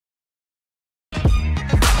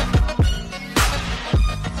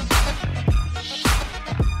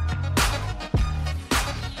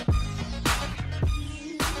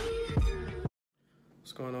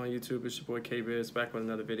YouTube? It's your boy K-Biz back with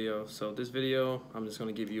another video. So this video, I'm just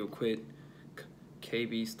gonna give you a quick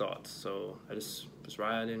KB thoughts. So I just was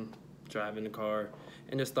driving the car,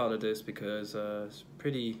 and just thought of this because it's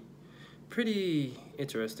pretty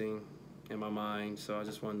interesting in my mind. So I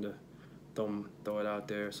just wanted to throw it out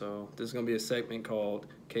there. So this is gonna be a segment called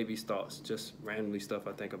KB's thoughts, just randomly stuff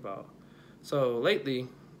I think about. So lately,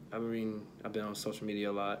 I've been on social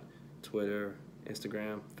media a lot, Twitter,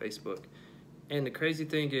 Instagram, Facebook. And the crazy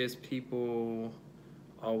thing is people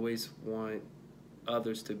always want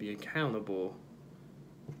others to be accountable,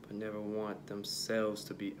 but never want themselves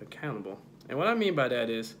to be accountable. And what I mean by that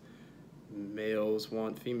is males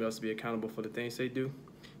want females to be accountable for the things they do.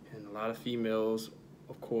 And a lot of females,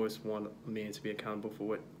 of course, want men to be accountable for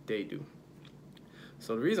what they do.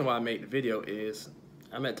 So the reason why I made the video is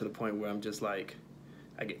I'm at to the point where I'm just like,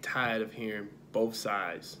 I get tired of hearing both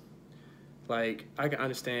sides. Like, I can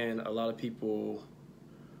understand a lot of people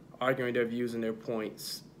arguing their views and their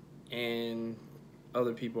points, and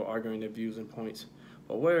other people arguing their views and points.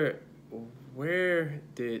 But where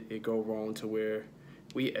did it go wrong to where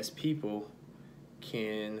we as people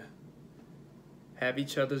can have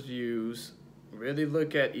each other's views, really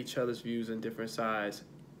look at each other's views and different sides,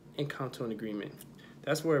 and come to an agreement?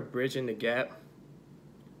 That's where bridging the gap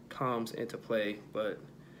comes into play. But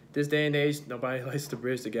this day and age, nobody likes to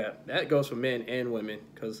bridge the gap. That goes for men and women,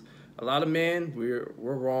 because a lot of men, we're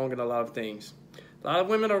wrong in a lot of things. A lot of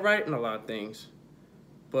women are right in a lot of things.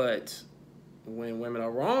 But when women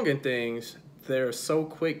are wrong in things, they're so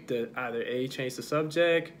quick to either A, change the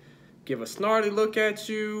subject, give a snarly look at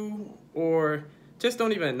you, or just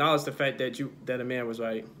don't even acknowledge the fact that a man was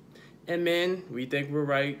right. And men, we think we're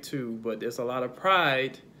right too, but there's a lot of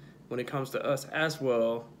pride when it comes to us as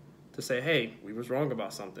well, to say, hey, we was wrong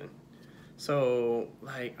about something. So,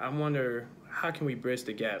 like, I wonder, how can we bridge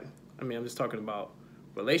the gap? I mean, I'm just talking about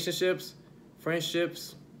relationships,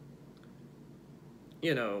 friendships,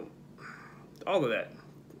 you know, all of that.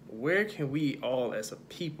 Where can we all as a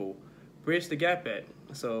people bridge the gap at?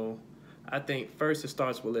 So I think first it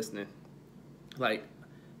starts with listening. Like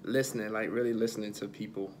really listening to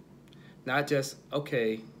people. Not just,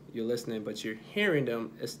 okay, you're listening, but you're hearing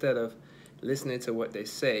them instead of listening to what they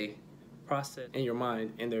say, process in your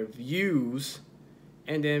mind and their views,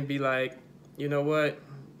 and then be like, you know what,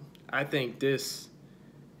 I think this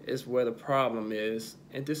is where the problem is,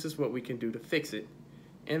 and this is what we can do to fix it,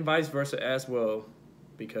 and vice versa as well,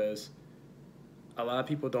 because a lot of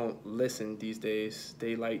people don't listen these days.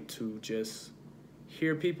 They like to just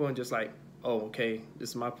hear people and just like, oh, okay, this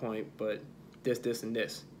is my point, but this, and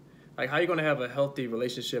this. Like, how are you going to have a healthy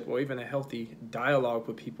relationship or even a healthy dialogue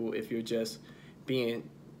with people if you're just being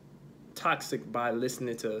toxic by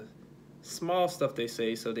listening to small stuff they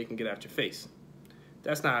say so they can get out your face?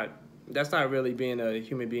 That's not really being a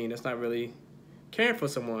human being. That's not really caring for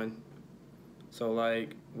someone. So,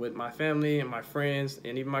 like, with my family and my friends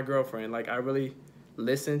and even my girlfriend, like, I really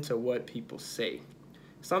listen to what people say.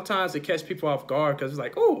 Sometimes it catch people off guard because it's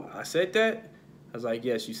like, oh, I said that? I was like,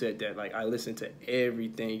 yes, you said that. Like, I listen to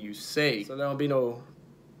everything you say. So there don't be no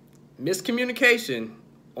miscommunication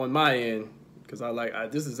on my end, because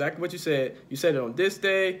this is exactly what you said. You said it on this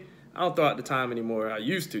day. I don't throw out the time anymore. I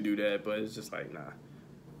used to do that, but it's just like, nah.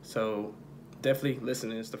 So definitely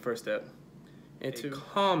listening is the first step. Into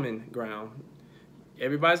common ground.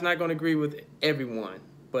 Everybody's not going to agree with everyone,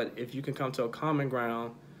 but if you can come to a common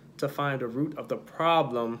ground to find the root of the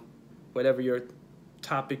problem, whatever your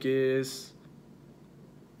topic is,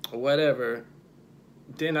 or whatever,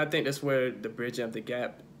 then I think that's where the bridging of the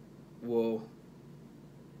gap will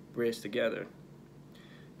bridge together.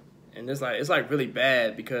 And it's like really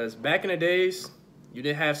bad, because back in the days, you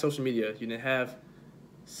didn't have social media, you didn't have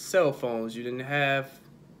cell phones, you didn't have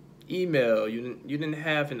email, you didn't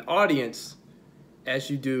have an audience as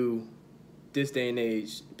you do this day and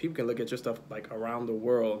age. People can look at your stuff like around the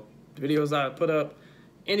world. The videos I put up,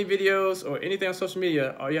 any videos or anything on social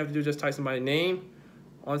media, all you have to do is just type somebody's name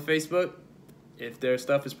on Facebook. If their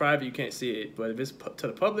stuff is private, you can't see it, but if it's to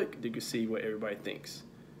the public, you can see what everybody thinks.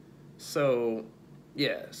 So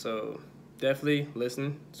yeah, so definitely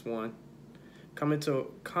listening is one. Coming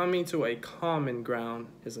to a common ground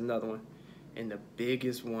is another one. And the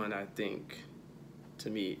biggest one, I think,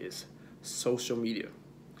 to me, is social media.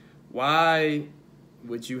 Why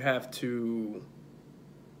would you have to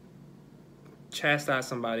chastise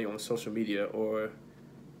somebody on social media or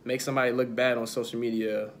make somebody look bad on social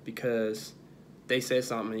media because they said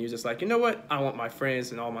something and you're just like, you know what, I want my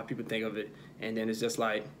friends and all my people to think of it, and then it's just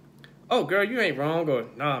like, oh girl, you ain't wrong, or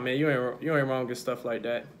nah man, you ain't wrong, and stuff like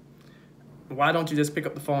that. Why don't you just pick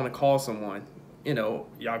up the phone and call someone? You know,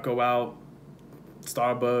 y'all go out,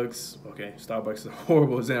 Starbucks. Okay, Starbucks is a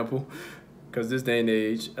horrible example because this day and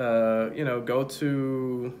age, you know, go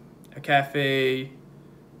to a cafe,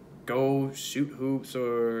 go shoot hoops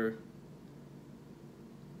or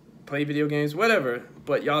play video games, whatever.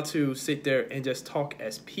 But y'all two sit there and just talk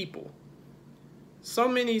as people. So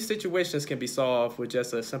many situations can be solved with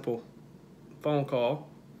just a simple phone call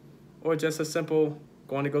or just a simple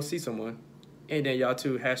going to go see someone. And then y'all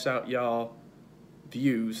two hash out y'all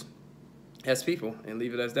views as people and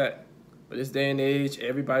leave it as that. But this day and age,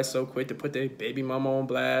 everybody's so quick to put their baby mama on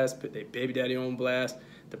blast, put their baby daddy on blast,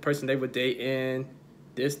 the person they were dating,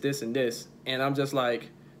 this, and this. And I'm just like,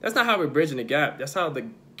 that's not how we're bridging the gap. That's how the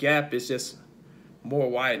gap is just more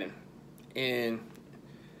widening. And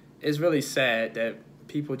it's really sad that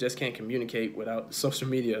people just can't communicate without social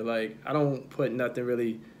media. Like, I don't put nothing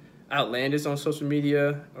really outlandish on social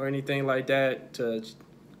media or anything like that to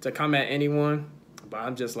come at anyone. But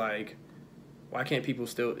I'm just like, why can't people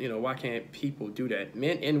still, you know, why can't people do that?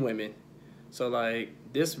 Men and women. So like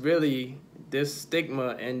this stigma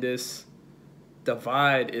and this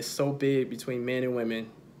divide is so big between men and women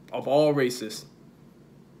of all races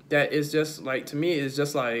that it's just like, to me, it's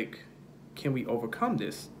just like, can we overcome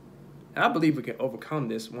this? And I believe we can overcome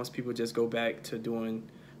this once people just go back to doing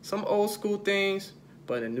some old school things,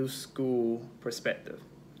 but a new school perspective.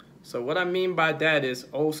 So what I mean by that is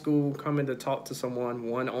old school coming to talk to someone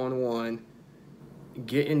one-on-one,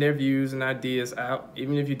 getting their views and ideas out,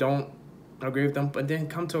 even if you don't agree with them, but then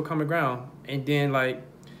come to a common ground and then like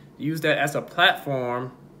use that as a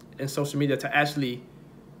platform in social media to actually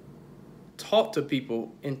talk to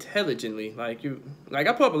people intelligently. Like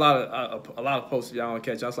I put up a lot of posts y'all don't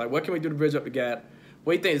catch. I was like, what can we do to bridge up the gap?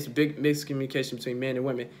 What do you think is big miscommunication between men and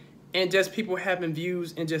women? And just people having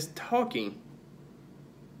views and just talking.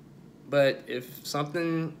 But if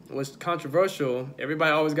something was controversial,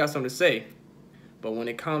 everybody always got something to say. But when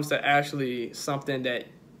it comes to actually something that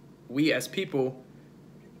we as people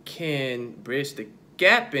can bridge the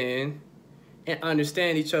gap in and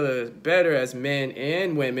understand each other better as men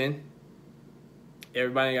and women,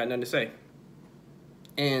 everybody ain't got nothing to say.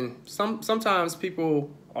 And sometimes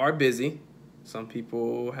people are busy. Some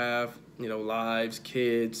people have, you know, lives,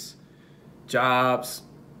 kids, jobs,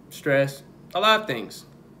 stress, a lot of things.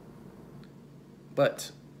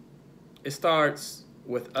 But it starts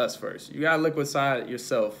with us first. You gotta look inside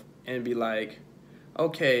yourself and be like,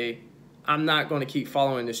 okay, I'm not gonna keep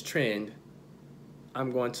following this trend.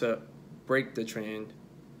 I'm going to break the trend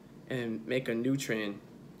and make a new trend,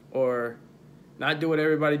 or not do what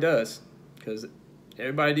everybody does. Because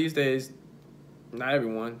everybody these days, not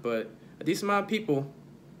everyone, but a decent amount of people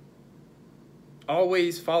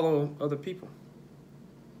always follow other people.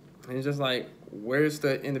 And it's just like, where's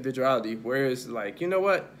the individuality? Where is like, you know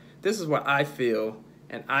what? This is what I feel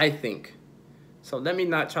and I think. So let me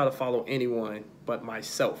not try to follow anyone but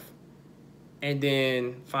myself. And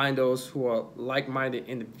then find those who are like-minded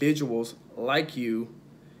individuals like you.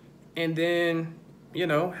 And then, you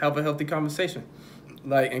know, have a healthy conversation.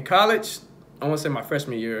 Like in college, I want to say my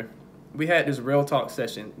freshman year, we had this real talk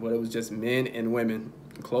session where it was just men and women.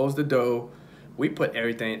 Closed the door. We put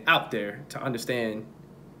everything out there to understand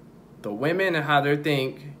the women and how they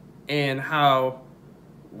think and how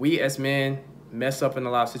we as men mess up in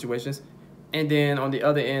a lot of situations. And then on the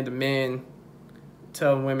other end, the men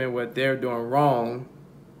tell women what they're doing wrong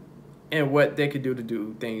and what they could do to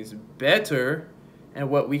do things better and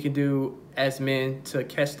what we can do as men to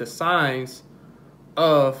catch the signs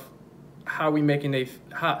of how we making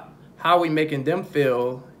them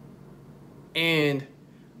feel, and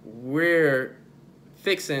we're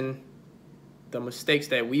fixing the mistakes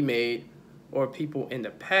that we made or people in the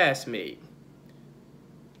past made.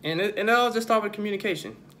 And it all just start with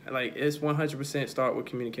communication. Like, it's 100% start with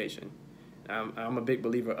communication. I'm a big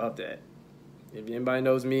believer of that. If anybody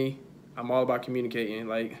knows me, I'm all about communicating.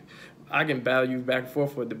 Like, I can battle you back and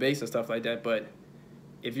forth with debates and stuff like that, but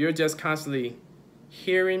if you're just constantly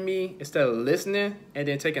hearing me instead of listening and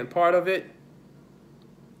then taking part of it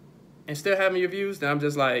and still having your views, then I'm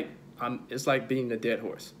just like, it's like beating a dead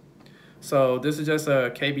horse. So this is just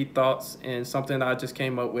a KB thoughts and something I just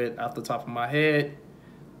came up with off the top of my head.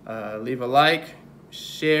 Leave a like,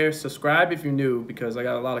 share, subscribe if you're new, because I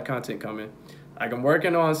got a lot of content coming. Like, I'm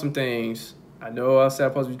working on some things. I know I said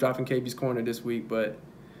I'm supposed to be dropping KB's Corner this week, but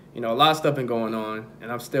you know, a lot of stuff been going on,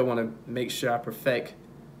 and I still want to make sure I perfect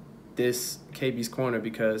this KB's Corner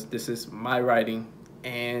because this is my writing,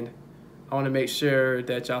 and I want to make sure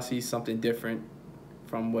that y'all see something different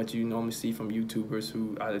from what you normally see from YouTubers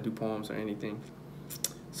who either do poems or anything.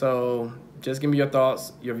 So just give me your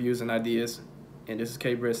thoughts, your views, and ideas. And this is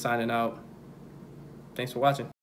K-Briz signing out. Thanks for watching.